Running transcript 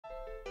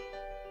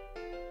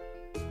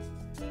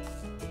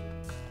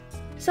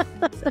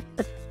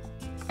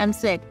I'm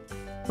sick,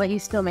 but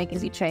he's still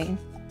making me train.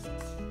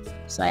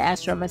 So I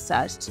asked for a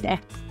massage today.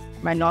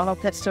 My normal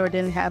pet store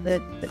didn't have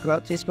it. The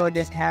grocery store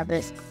didn't have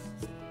it.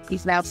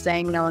 He's now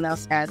saying no one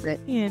else has it.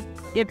 And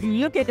if you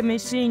look at the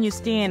machine you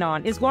stand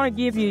on, it's going to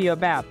give you your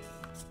bap.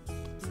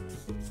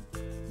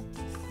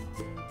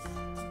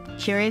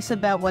 Curious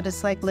about what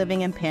it's like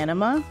living in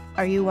Panama?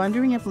 Are you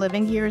wondering if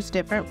living here is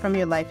different from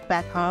your life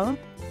back home?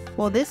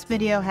 Well, this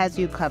video has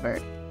you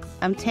covered.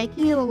 I'm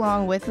taking you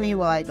along with me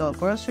while I go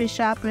grocery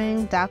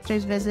shopping,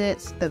 doctor's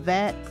visits, the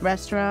vet,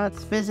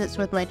 restaurants, visits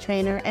with my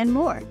trainer, and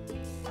more.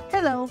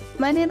 Hello,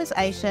 my name is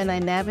Aisha and I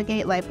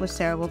navigate life with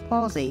cerebral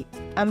palsy.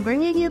 I'm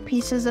bringing you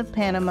pieces of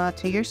Panama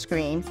to your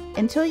screen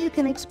until you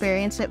can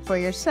experience it for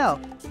yourself.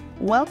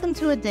 Welcome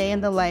to a day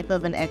in the life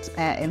of an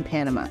expat in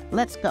Panama.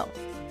 Let's go.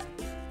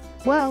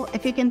 Well,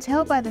 if you can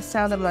tell by the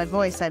sound of my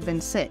voice, I've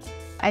been sick.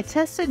 I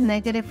tested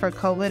negative for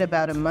COVID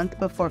about a month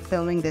before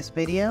filming this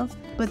video,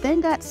 but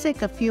then got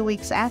sick a few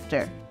weeks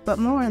after, but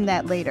more on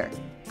that later.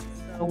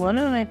 One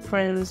of my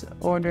friends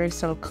ordered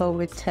some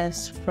COVID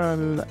tests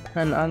from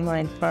an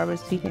online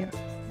pharmacy here,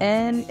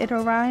 and it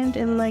arrived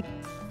in like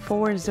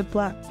 4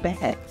 Ziploc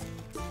bags.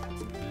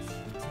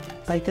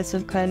 Like, this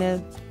is kind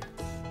of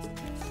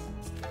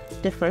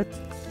different.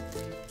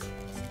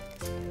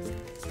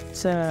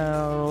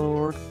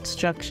 So,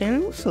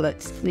 instructions,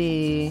 let's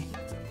see.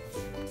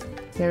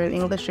 They're in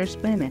English or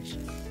Spanish?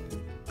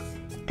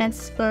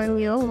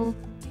 Espanol.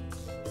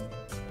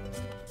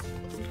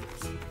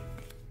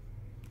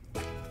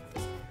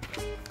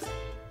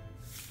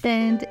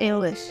 And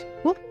English.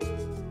 Whoop.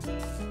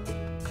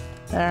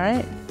 All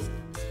right.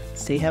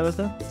 See how it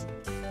goes.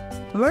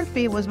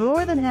 Murphy was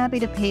more than happy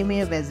to pay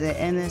me a visit,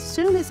 and as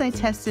soon as I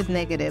tested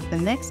negative, the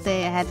next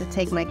day I had to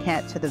take my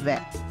cat to the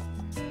vet.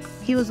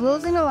 He was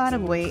losing a lot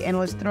of weight and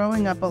was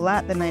throwing up a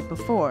lot the night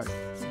before.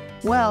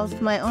 Well,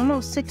 my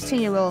almost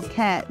 16-year-old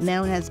cat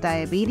now has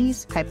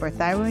diabetes,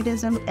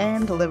 hyperthyroidism,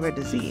 and liver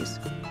disease.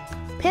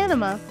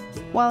 Panama,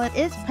 while it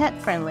is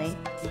pet-friendly,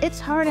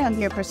 it's hard out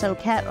here for some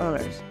cat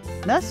owners.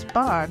 Thus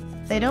far,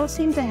 they don't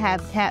seem to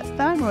have cat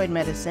thyroid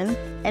medicine,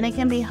 and it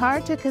can be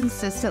hard to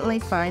consistently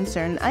find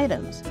certain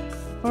items.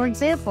 For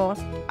example,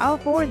 I'll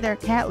hoard their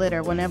cat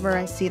litter whenever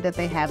I see that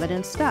they have it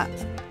in stock.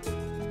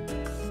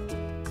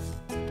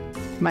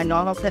 My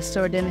normal pet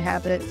store didn't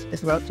have it,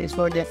 this grocery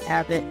store didn't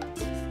have it.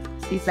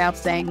 He's now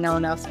saying no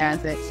one else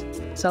has it.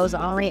 So I was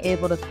only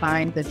able to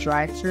find the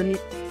drive-thru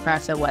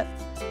across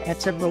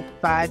at several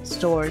 5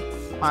 stores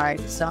by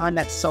someone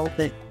that sold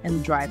it in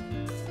the drive.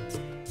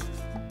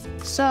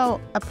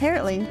 So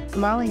apparently,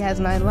 Molly has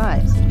 9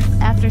 lives.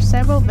 After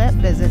several vet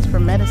visits for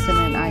medicine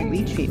and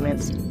IV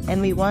treatments,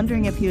 and me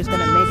wondering if he was going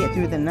to make it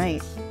through the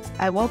night,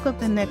 I woke up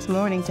the next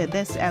morning to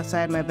this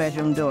outside my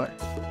bedroom door.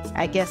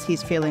 I guess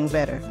he's feeling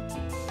better.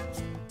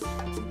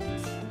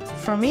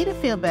 For me to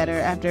feel better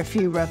after a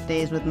few rough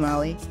days with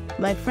Molly,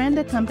 my friend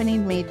accompanied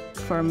me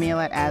for a meal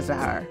at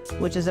Azahar,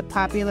 which is a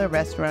popular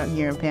restaurant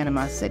here in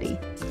Panama City.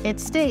 It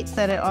states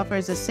that it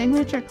offers a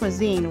signature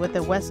cuisine with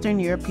a Western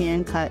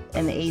European cut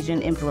and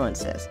Asian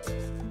influences.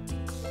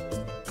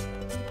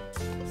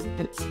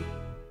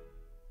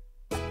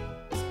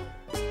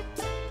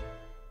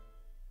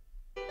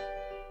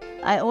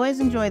 I always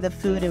enjoy the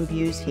food and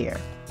views here.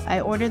 I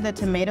ordered the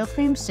tomato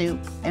cream soup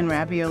and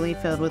ravioli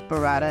filled with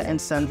burrata and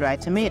sun-dried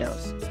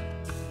tomatoes.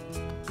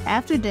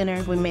 After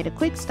dinner, we made a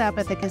quick stop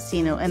at the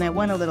casino and I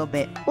won a little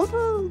bit.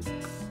 Woohoo!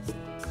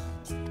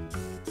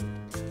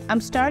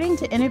 I'm starting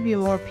to interview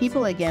more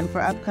people again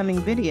for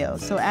upcoming videos,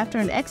 so after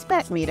an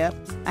expat meetup,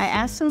 I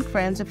asked some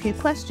friends a few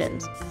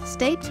questions.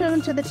 Stay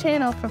tuned to the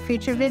channel for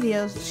future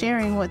videos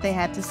sharing what they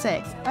had to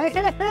say.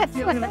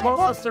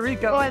 Costa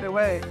Rica, by the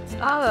way.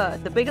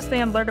 The biggest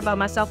thing I've learned about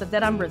myself is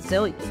that I'm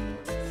resilient.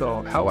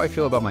 So how I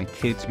feel about my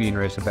kids being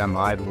raised in Panama,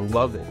 I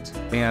love it.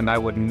 And I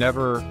would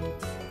never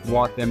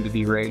want them to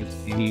be raised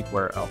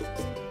anywhere else.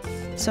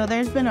 So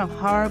there's been a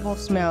horrible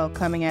smell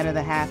coming out of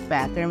the half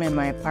bathroom in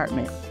my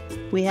apartment.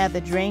 We had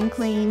the drain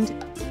cleaned,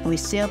 we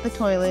sealed the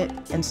toilet,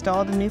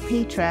 installed a new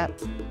pee trap,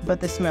 but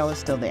the smell is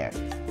still there.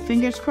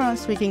 Fingers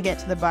crossed we can get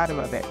to the bottom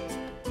of it.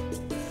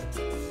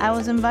 I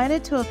was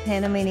invited to a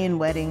Panamanian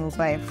wedding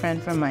by a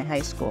friend from my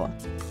high school.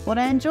 What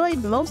I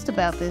enjoyed most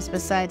about this,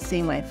 besides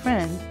seeing my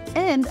friend,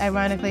 and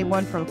ironically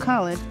one from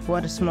college,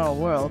 what a small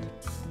world,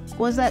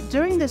 was that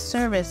during this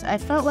service I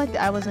felt like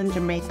I was in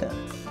Jamaica.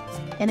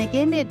 And it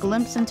gave me a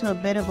glimpse into a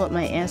bit of what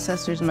my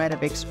ancestors might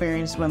have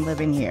experienced when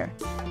living here.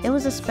 It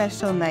was a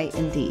special night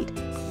indeed.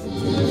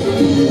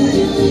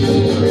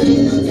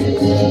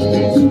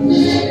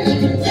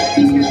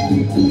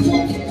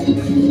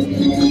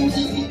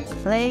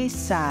 Play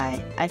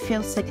sigh. I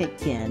feel sick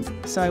again.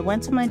 So I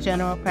went to my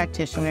general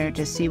practitioner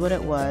to see what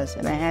it was,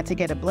 and I had to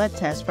get a blood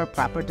test for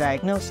proper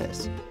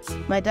diagnosis.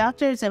 My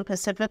doctor is in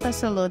Pacifica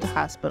Salud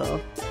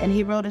Hospital, and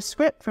he wrote a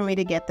script for me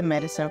to get the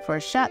medicine for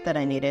a shot that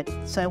I needed,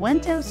 so I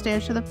went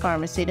downstairs to the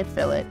pharmacy to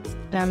fill it.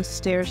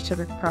 Downstairs to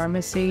the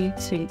pharmacy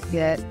to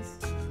get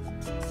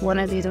one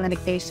of these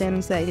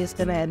medications that he's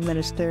going to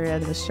administer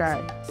as a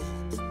shot.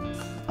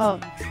 Oh,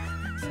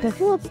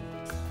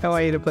 I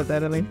want you to put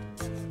that in there.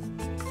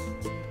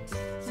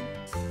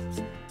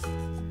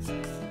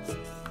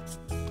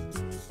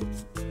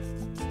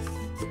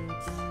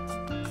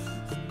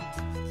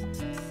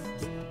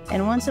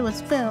 And once it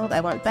was filled,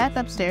 I went back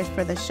upstairs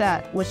for the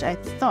shot, which I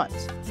thought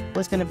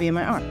was going to be in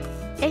my arm.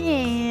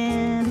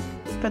 And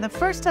for the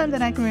first time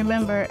that I can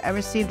remember, I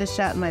received a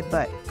shot in my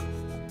butt.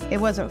 It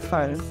wasn't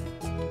fun.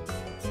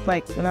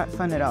 Like, not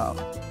fun at all.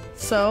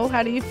 So,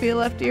 how do you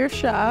feel after your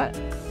shot?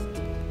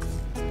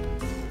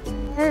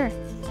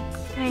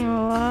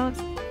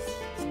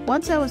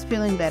 Once I was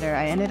feeling better,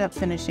 I ended up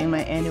finishing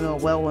my annual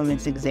well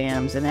women's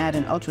exams and had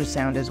an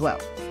ultrasound as well.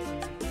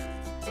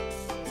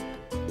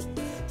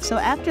 So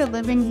after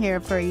living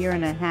here for 1.5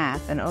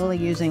 years and only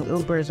using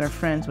Ubers or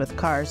friends with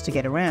cars to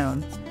get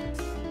around,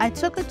 I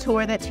took a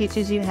tour that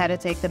teaches you how to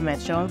take the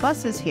metro and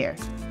buses here.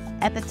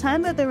 At the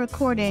time of the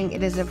recording,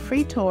 it is a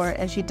free tour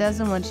and she does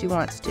them when she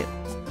wants to.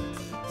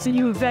 So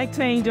you exact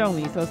change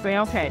only, so say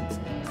okay.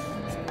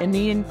 And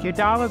then your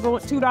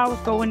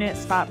 $2 go in that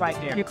spot right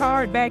there. Your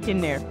card back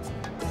in there.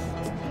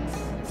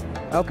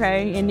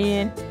 Okay, and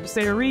then you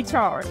say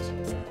recharge.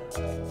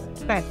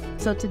 Okay,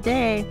 so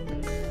today,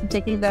 I'm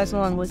taking you guys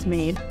along with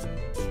me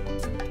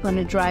on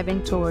a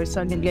driving tour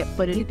so I can get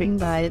footage for you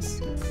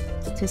guys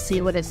to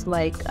see what it's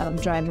like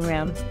driving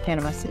around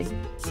Panama City.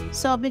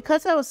 So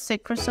because I was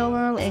sick for so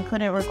long and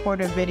couldn't record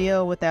a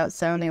video without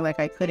sounding like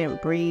I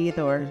couldn't breathe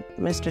or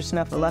Mr.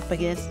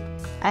 Snuffleupagus,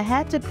 I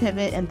had to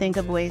pivot and think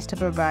of ways to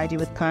provide you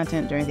with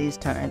content during these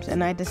times,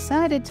 and I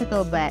decided to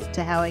go back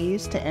to how I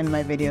used to end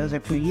my videos a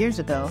few years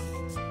ago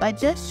by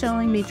just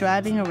showing me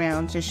driving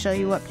around to show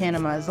you what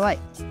Panama is like.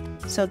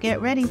 So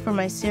get ready for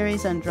my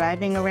series on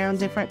driving around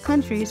different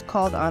countries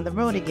called On the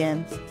Road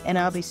Again, and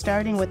I'll be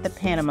starting with the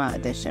Panama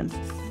edition.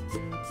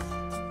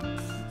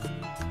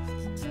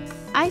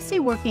 I see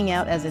working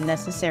out as a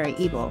necessary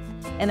evil,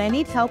 and I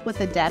need help with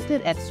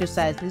adapted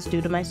exercises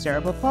due to my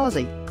cerebral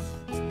palsy.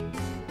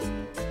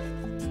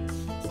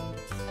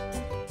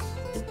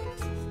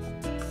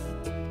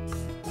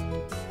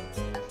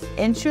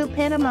 In true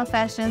Panama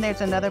fashion,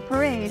 there's another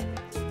parade.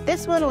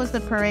 This one was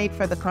the parade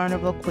for the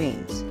Carnival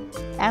Queens.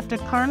 After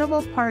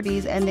carnival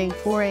parties ending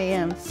 4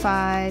 a.m.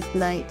 5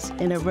 nights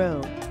in a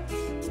row.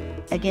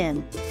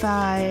 Again,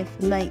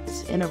 5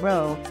 nights in a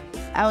row.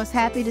 I was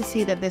happy to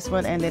see that this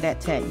one ended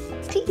at 10.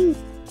 Tee!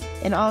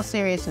 In all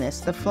seriousness,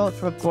 the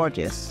floats were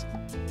gorgeous.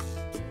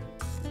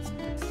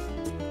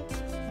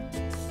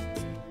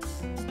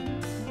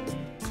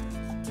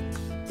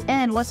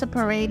 And what's a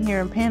parade here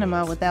in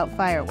Panama without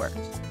fireworks?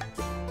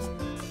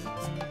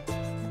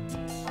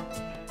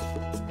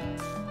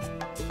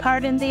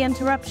 Pardon the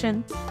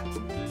interruption.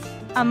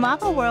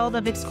 Unlock a world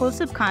of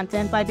exclusive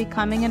content by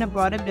becoming an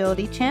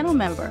Abroadability channel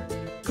member.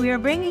 We are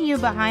bringing you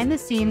behind the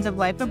scenes of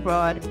life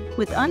abroad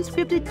with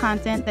unscripted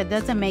content that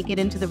doesn't make it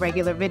into the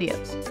regular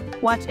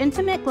videos. Watch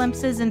intimate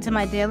glimpses into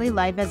my daily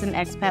life as an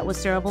expat with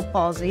cerebral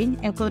palsy,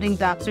 including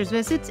doctor's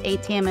visits,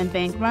 ATM and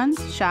bank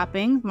runs,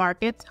 shopping,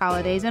 markets,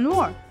 holidays, and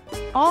more.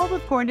 All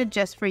recorded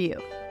just for you.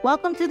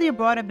 Welcome to the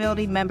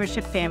Abroadability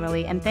membership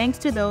family, and thanks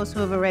to those who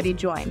have already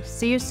joined.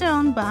 See you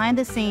soon behind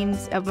the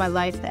scenes of my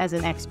life as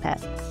an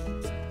expat.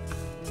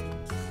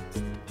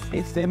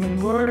 It's the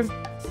new word.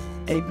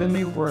 It's the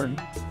new word.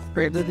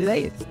 Praise the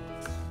day.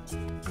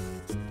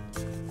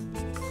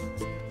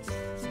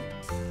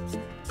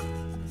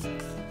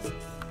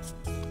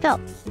 So,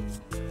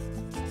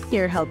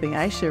 You're helping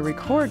Aisha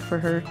record for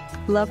her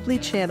lovely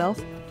channel,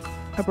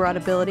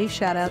 Abroadability.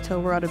 Shout out to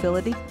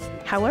Abroadability.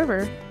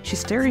 However, she's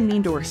staring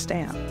mean to her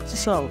staff.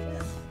 So,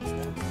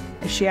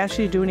 is she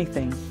actually do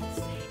anything?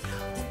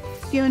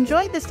 If you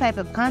enjoyed this type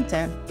of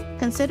content,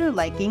 consider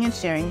liking and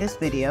sharing this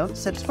video,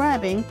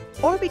 subscribing,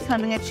 or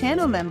becoming a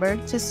channel member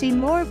to see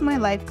more of my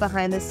life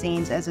behind the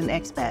scenes as an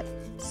expat.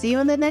 See you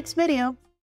in the next video.